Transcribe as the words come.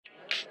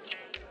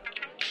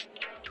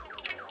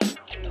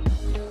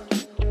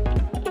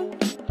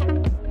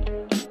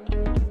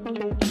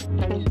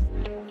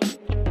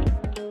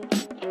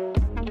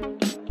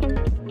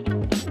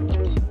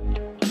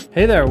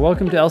Hey there,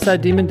 welcome to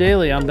LSAT Demon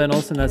Daily. I'm Ben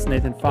Olson, that's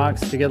Nathan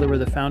Fox. Together we're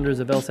the founders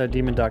of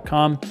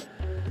LSATdemon.com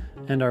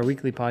and our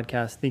weekly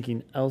podcast,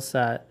 Thinking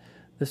LSAT.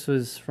 This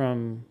was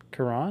from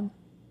Kieran?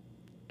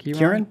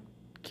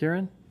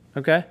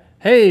 Okay.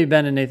 Hey,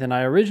 Ben and Nathan.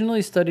 I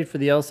originally studied for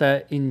the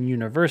LSAT in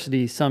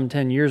university some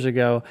 10 years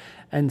ago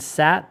and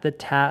sat the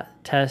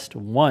test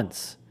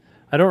once.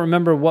 I don't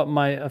remember what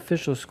my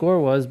official score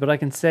was, but I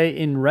can say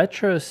in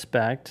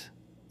retrospect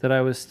that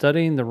I was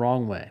studying the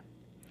wrong way.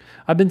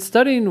 I've been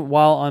studying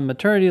while on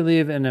maternity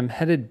leave and am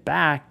headed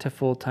back to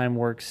full-time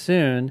work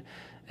soon.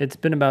 It's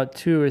been about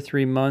 2 or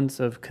 3 months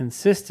of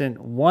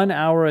consistent 1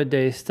 hour a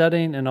day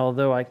studying, and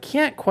although I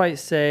can't quite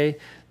say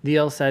the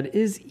LSAT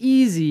is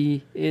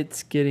easy,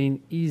 it's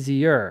getting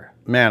easier.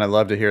 Man, I'd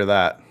love to hear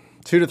that.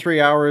 2 to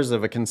 3 hours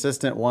of a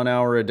consistent 1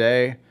 hour a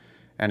day,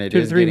 and it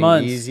is getting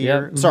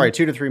easier. Yep. Sorry,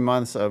 2 to 3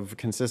 months of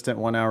consistent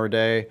 1 hour a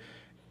day,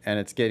 and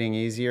it's getting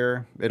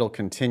easier. It'll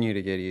continue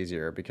to get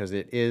easier because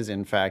it is,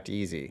 in fact,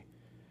 easy.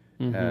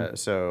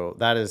 So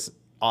that is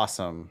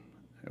awesome.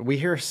 We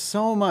hear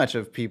so much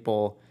of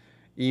people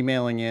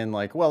emailing in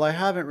like, well, I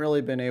haven't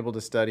really been able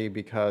to study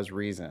because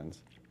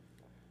reasons.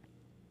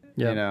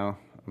 Yep. You know,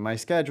 my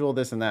schedule,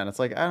 this and that. And it's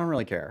like, I don't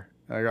really care.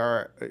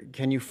 Like,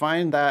 can you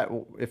find that?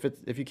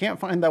 If you can't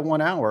find that 1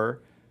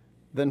 hour,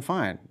 then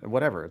fine,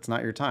 whatever. It's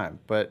not your time.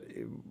 But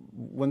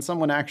when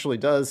someone actually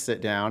does sit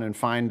down and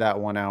find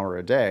that 1 hour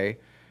a day,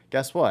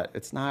 guess what?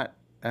 It's not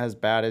as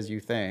bad as you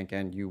think,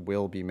 and you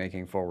will be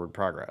making forward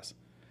progress.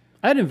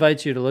 I'd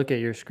invite you to look at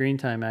your screen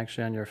time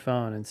actually on your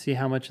phone and see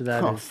how much of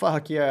that is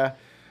fuck yeah,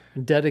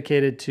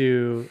 dedicated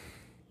to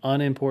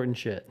unimportant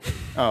shit.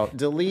 Oh,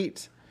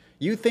 delete.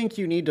 You think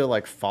you need to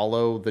like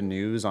follow the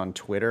news on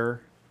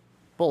Twitter?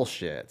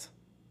 Bullshit.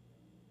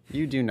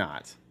 You do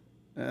not.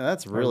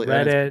 That's really or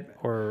Reddit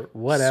or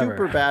whatever.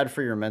 Super bad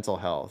for your mental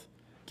health.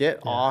 Get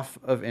off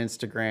of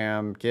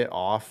Instagram, get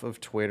off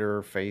of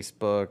Twitter,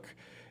 Facebook,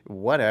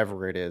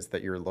 whatever it is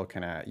that you're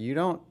looking at. You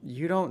don't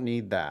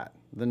need that.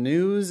 The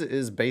news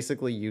is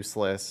basically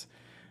useless.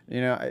 You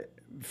know,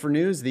 for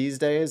news these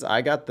days,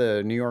 I got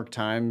the New York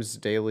Times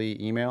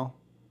daily email.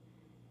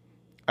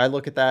 I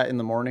look at that in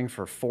the morning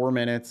for 4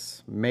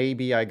 minutes.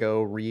 Maybe I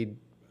go read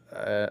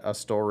a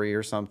story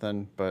or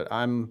something, but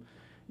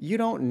you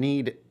don't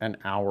need an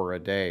hour a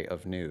day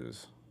of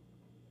news.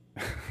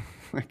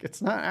 Like,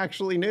 it's not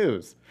actually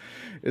news.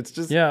 It's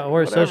just or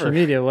whatever. Social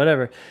media,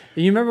 whatever.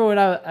 You remember when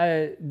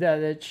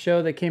that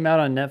show that came out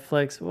on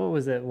Netflix? What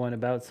was that one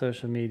about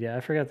social media?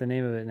 I forgot the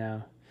name of it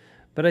now,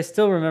 but I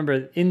still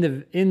remember in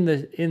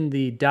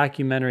the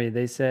documentary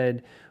they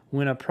said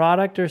when a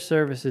product or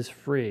service is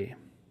free,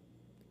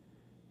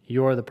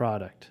 you're the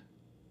product,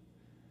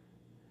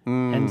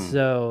 and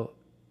so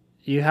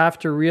you have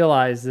to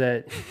realize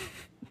that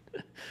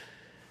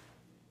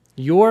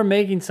you're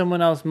making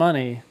someone else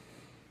money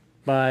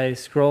by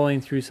scrolling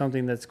through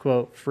something that's,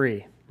 quote,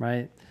 free,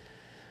 right?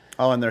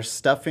 Oh, and they're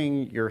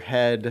stuffing your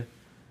head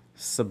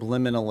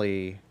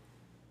subliminally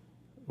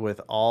with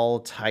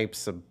all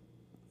types of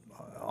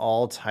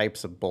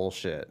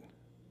bullshit.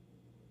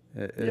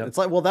 It's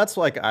like, well, that's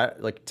like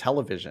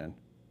television.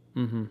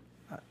 Mm-hmm.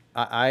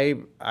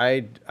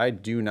 I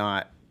do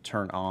not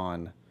turn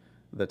on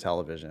the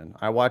television.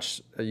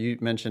 You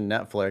mentioned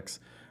Netflix.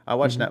 I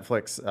watch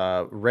Netflix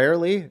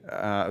rarely.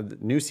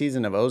 New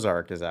season of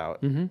Ozark is out.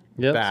 Mm-hmm.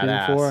 Yep,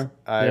 badass. Season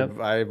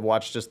 4. I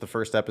watched just the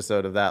first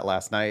episode of that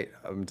last night.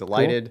 I'm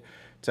delighted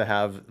to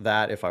have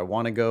that if I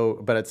want to go.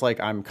 But it's like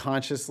I'm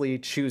consciously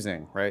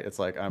choosing, right? It's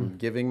like I'm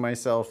giving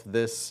myself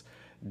this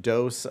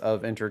dose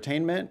of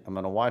entertainment. I'm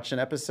going to watch an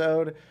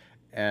episode.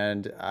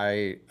 And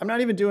I'm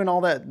not even doing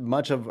all that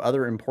much of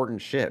other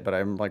important shit, but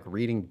I'm like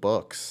reading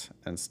books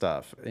and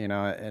stuff, you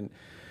know, and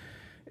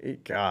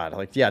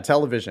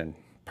television.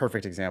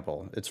 Perfect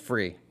example. It's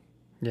free.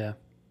 Yeah.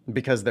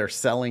 Because they're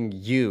selling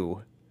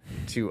you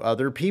to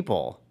other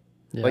people.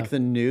 Yeah. Like the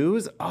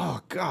news. Oh,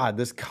 God,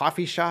 this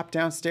coffee shop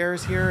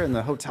downstairs here in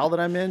the hotel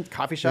that I'm in,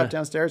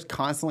 downstairs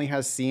constantly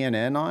has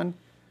CNN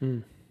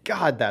on.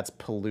 God, that's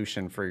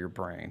pollution for your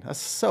brain. That's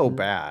so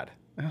bad.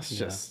 That's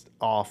just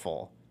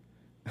awful.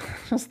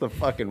 That's the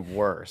fucking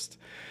worst.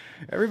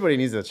 Everybody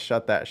needs to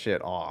shut that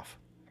shit off.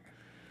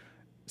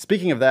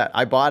 Speaking of that,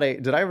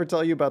 did I ever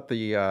tell you about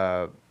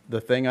the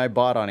thing I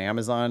bought on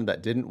Amazon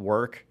that didn't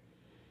work,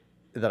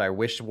 that I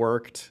wish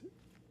worked?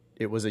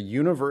 It was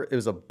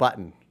a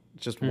button,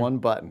 just one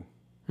button.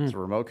 It's a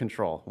remote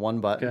control,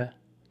 one button. Okay.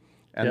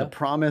 And the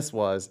promise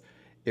was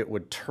it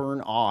would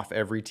turn off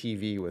every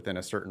TV within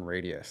a certain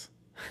radius.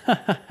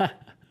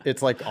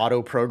 It's like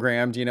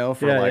auto-programmed, you know,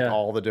 for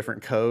all the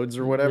different codes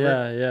or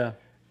whatever. Yeah.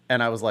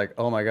 And I was like,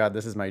 oh my God,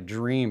 this is my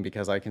dream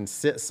because I can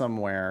sit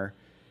somewhere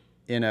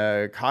in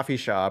a coffee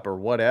shop or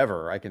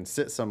whatever. I can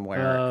sit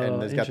somewhere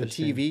and it's got the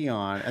TV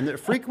on, and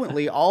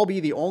frequently I'll be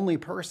the only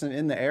person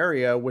in the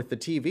area with the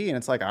TV. And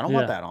it's like, I don't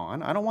want that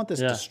on. I don't want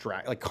this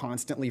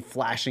constantly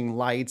flashing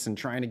lights and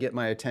trying to get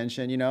my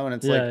attention, you know? And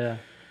it's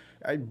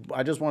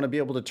I just want to be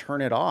able to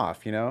turn it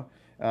off, you know?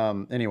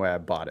 Anyway, I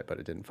bought it, but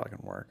it didn't fucking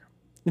work.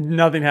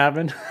 Nothing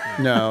happened.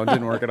 No, it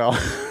didn't work at all.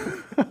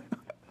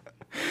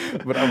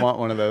 But I want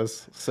one of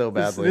those so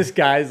badly. This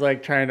guy's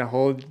like trying to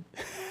hold.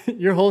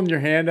 You're holding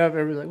your hand up.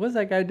 Everybody's like, "What's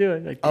that guy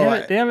doing?" Like,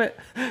 damn it!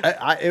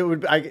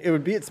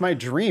 It's my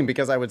dream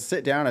because I would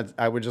sit down and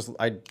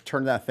I'd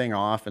turn that thing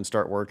off and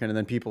start working, and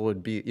then people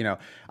would be,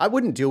 I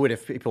wouldn't do it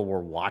if people were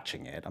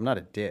watching it. I'm not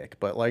a dick,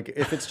 but like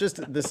if it's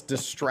just this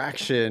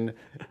distraction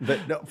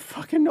that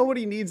fucking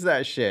nobody needs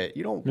that shit.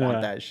 You don't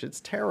want that shit.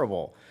 It's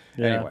terrible.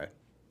 Yeah. Anyway.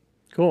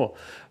 Cool.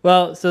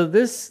 Well, so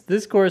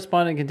this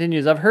correspondent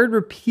continues. I've heard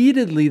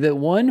repeatedly that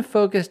 1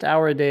 focused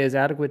hour a day is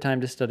adequate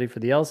time to study for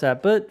the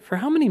LSAT, but for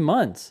how many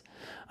months?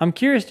 I'm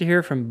curious to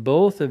hear from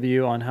both of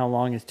you on how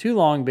long is too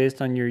long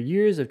based on your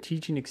years of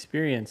teaching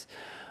experience.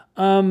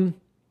 How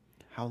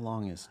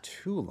long is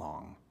too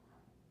long?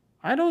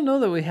 I don't know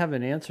that we have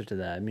an answer to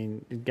that. I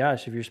mean,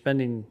 gosh, if you're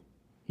spending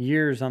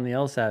years on the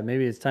LSAT,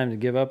 maybe it's time to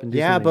give up and do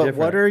something different.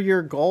 What are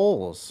your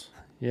goals?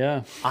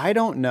 Yeah. I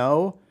don't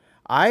know.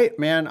 I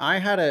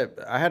had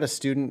a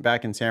student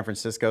back in San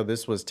Francisco.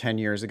 This was 10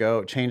 years ago.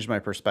 It changed my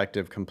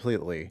perspective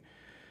completely.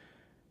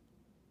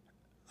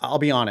 I'll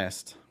be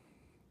honest.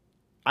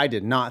 I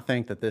did not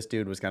think that this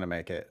dude was going to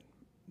make it.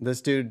 This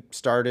dude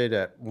started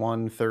at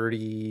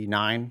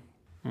 139.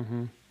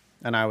 Mm-hmm.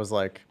 And I was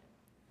like,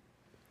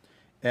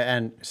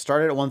 and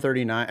started at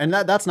 139. And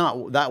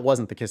that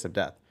wasn't the kiss of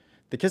death.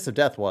 The kiss of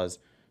death was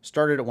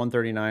started at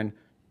 139,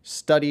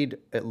 studied,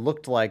 it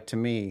looked like to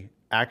me,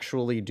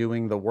 actually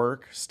doing the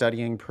work,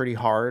 studying pretty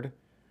hard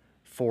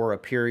for a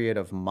period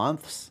of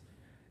months,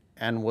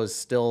 and was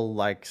still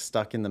like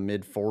stuck in the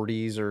mid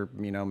 40s or,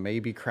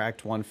 maybe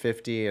cracked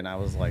 150. And I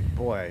was like,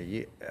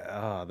 boy,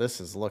 this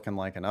is looking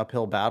like an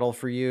uphill battle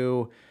for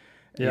you,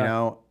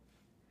 and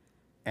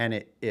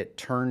it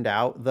turned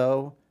out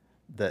though,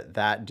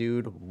 that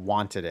dude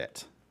wanted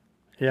it.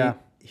 Yeah.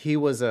 He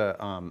was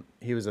a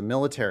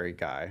military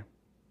guy,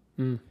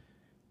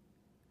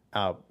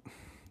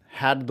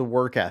 had the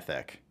work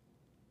ethic.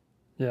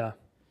 Yeah.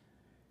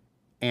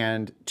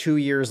 And 2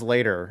 years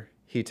later,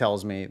 he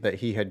tells me that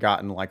he had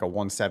gotten like a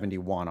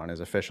 171 on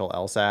his official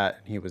LSAT.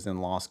 He was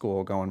in law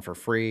school going for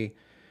free.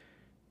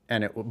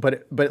 And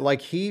but like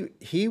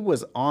he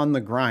was on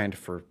the grind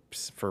for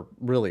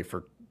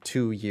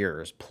 2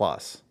 years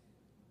plus,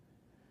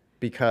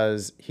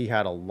 because he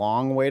had a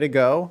long way to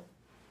go.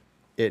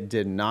 It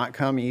did not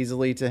come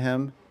easily to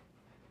him.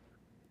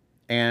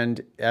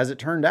 And as it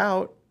turned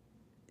out,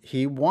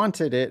 he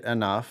wanted it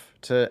enough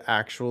to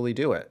actually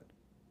do it.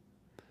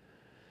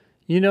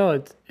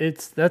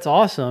 That's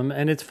awesome.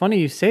 And it's funny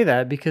you say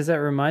that, because that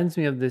reminds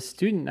me of this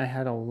student I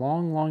had a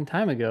long, long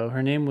time ago.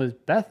 Her name was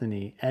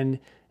Bethany, and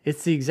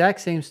it's the exact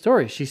same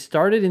story. She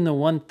started in the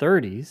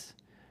 130s.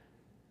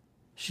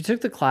 She took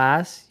the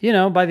class,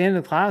 by the end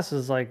of the class it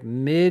was like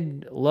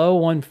low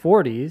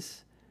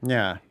 140s.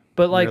 Yeah.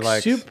 But like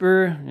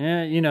super,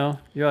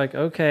 you're like,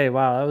 okay,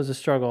 wow, that was a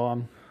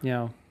struggle.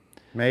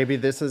 Maybe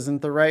this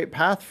isn't the right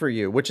path for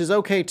you, which is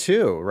okay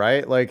too,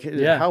 right? Like,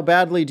 how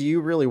badly do you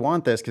really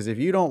want this? Because if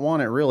you don't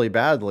want it really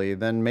badly,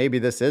 then maybe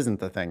this isn't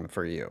the thing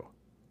for you.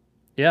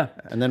 Yeah.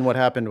 And then what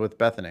happened with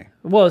Bethany?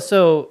 Well,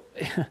 so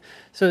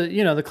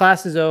the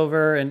class is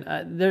over, and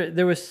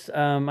there was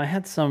I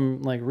had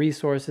some like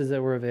resources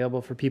that were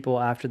available for people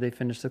after they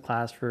finished the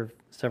class for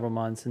several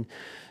months, and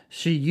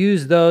she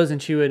used those, and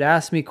she would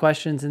ask me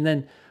questions, and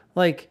then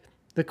like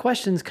the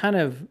questions kind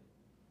of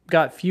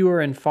got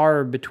fewer and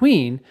far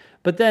between.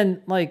 But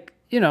then,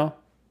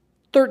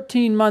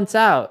 13 months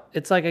out,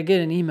 it's like I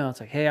get an email. It's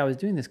like, hey, I was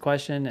doing this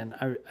question,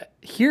 and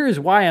here's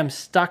why I'm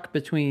stuck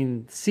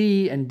between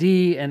C and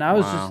D. And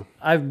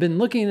I've been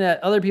looking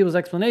at other people's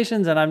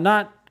explanations, and I'm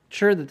not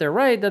sure that they're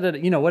right,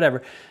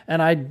 whatever.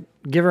 And I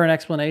give her an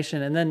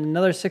explanation. And then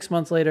another 6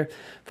 months later,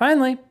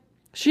 finally,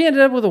 she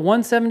ended up with a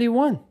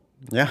 171.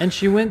 Yeah. And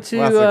she went to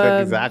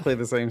that's exactly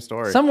the same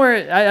story.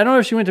 Somewhere, I don't know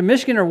if she went to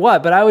Michigan or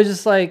what, but I was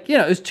just like,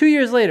 it was 2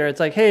 years later. It's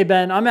like, hey,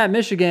 Ben, I'm at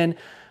Michigan.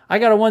 I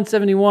got a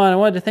 171. I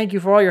wanted to thank you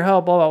for all your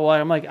help, blah, blah, blah.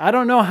 I'm like, I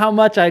don't know how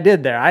much I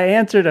did there. I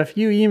answered a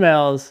few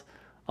emails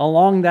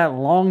along that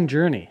long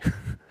journey.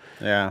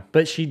 Yeah.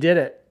 But she did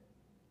it.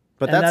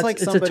 But that's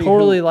like it's a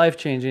totally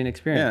life-changing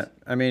experience.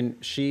 Yeah. I mean,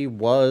 she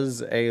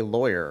was a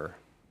lawyer.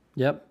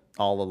 Yep.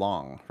 All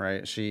along,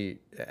 right? She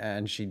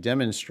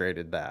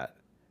demonstrated that.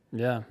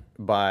 Yeah.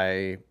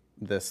 By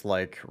this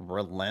like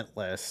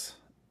relentless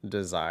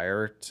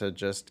desire to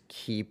just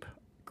keep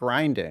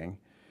grinding.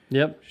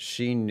 Yep.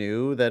 She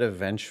knew that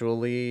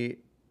eventually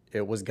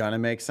it was going to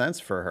make sense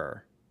for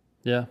her.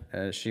 Yeah.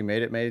 And she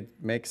made it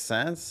make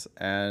sense,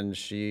 and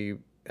she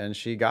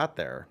got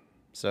there.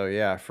 So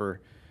yeah,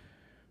 for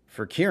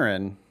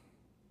Kieran,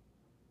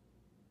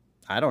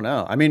 I don't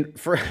know. I mean,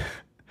 for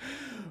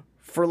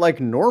like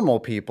normal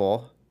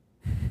people,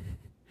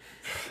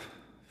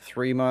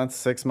 3 months,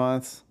 6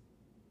 months.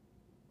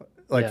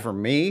 For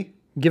me,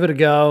 give it a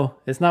go.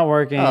 It's not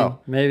working.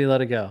 Maybe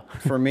let it go.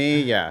 For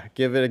me, yeah,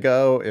 give it a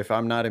go. If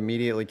I'm not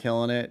immediately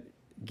killing it,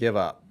 give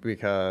up,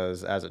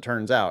 because as it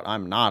turns out,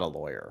 I'm not a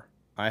lawyer.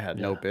 I had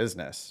no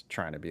business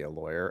trying to be a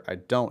lawyer. I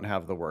don't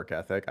have the work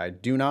ethic. I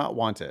do not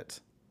want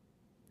it.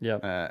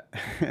 Yep.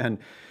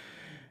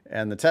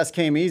 And the test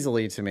came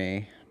easily to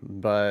me,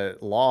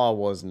 but law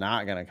was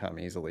not going to come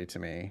easily to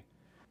me.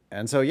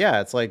 And so,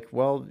 yeah, it's like,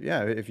 well,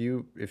 yeah, if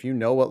you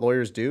know what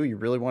lawyers do, you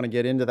really want to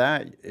get into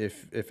that.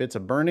 If it's a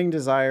burning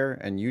desire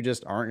and you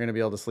just aren't going to be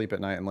able to sleep at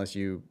night unless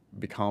you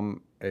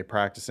become a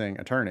practicing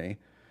attorney,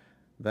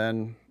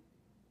 then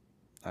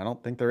I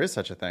don't think there is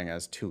such a thing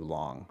as too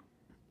long.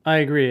 I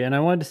agree. And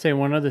I wanted to say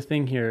one other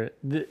thing here.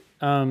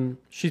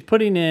 She's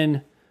putting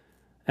in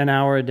an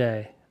hour a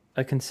day,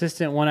 a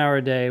consistent 1 hour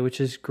a day,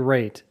 which is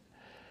great.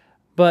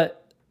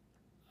 But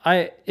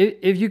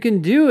if you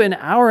can do an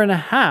hour and a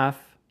half,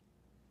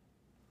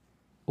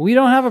 we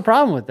don't have a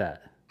problem with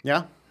that.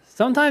 Yeah.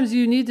 Sometimes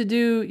you need to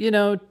do,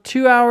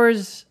 2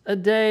 hours a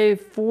day,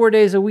 4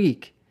 days a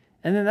week.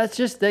 And then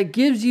that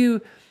gives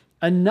you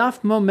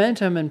enough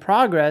momentum and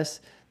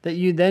progress that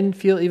you then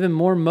feel even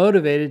more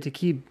motivated to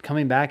keep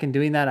coming back and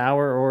doing that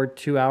hour or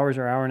 2 hours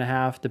or hour and a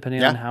half,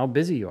 depending on how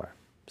busy you are.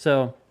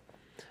 So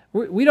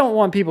we don't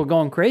want people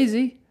going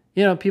crazy.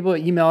 People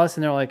email us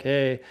and they're like,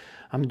 hey,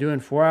 I'm doing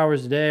 4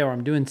 hours a day, or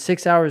I'm doing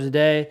 6 hours a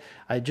day.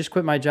 I just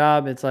quit my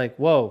job. It's like,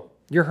 whoa,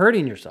 you're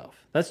hurting yourself.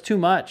 That's too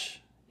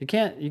much. You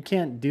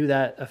can't do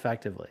that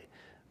effectively.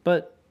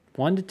 But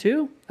 1 to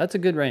 2, that's a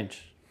good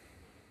range.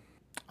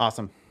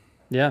 Awesome.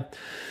 Yeah.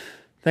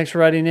 Thanks for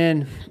writing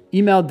in.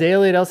 Email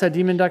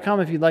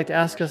daily@lsatdemon.com if you'd like to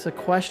ask us a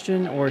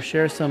question or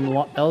share some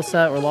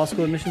LSAT or law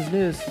school admissions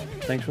news.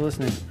 Thanks for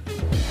listening.